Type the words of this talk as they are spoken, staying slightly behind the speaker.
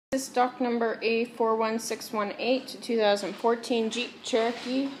This is stock number A41618, 2014 Jeep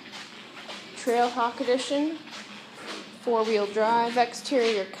Cherokee Trailhawk Edition. 4-wheel drive.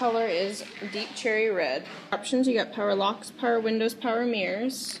 Exterior color is deep cherry red. Options: you got power locks, power windows, power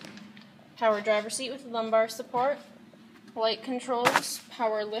mirrors, power driver seat with lumbar support, light controls,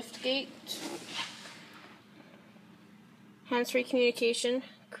 power lift gate, hands-free communication,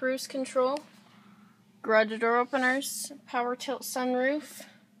 cruise control, garage door openers, power tilt sunroof,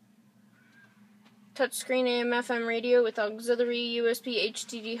 touchscreen AM/FM radio with auxiliary USB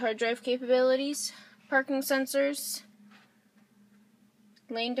HDD hard drive capabilities, parking sensors,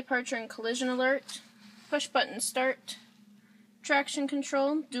 lane departure and collision alert, push button start, traction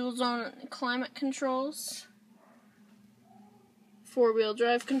control, dual zone climate controls, 4-wheel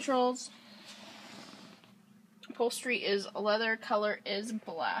drive controls. Upholstery is leather, color is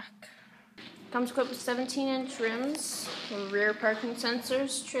black. Comes equipped with 17-inch rims, rear parking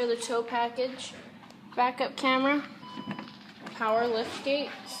sensors, trailer tow package, backup camera, power lift gate,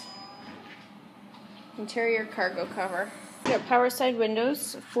 interior cargo cover. We got power side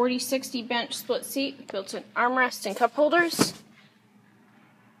windows, 40/60 bench split seat, built-in armrest and cup holders.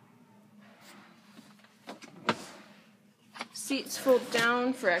 Seats fold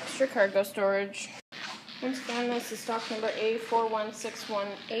down for extra cargo storage. Once again, this is stock number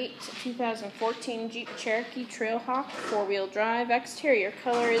A41618, 2014 Jeep Cherokee Trailhawk, 4-wheel drive. Exterior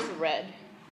color is red.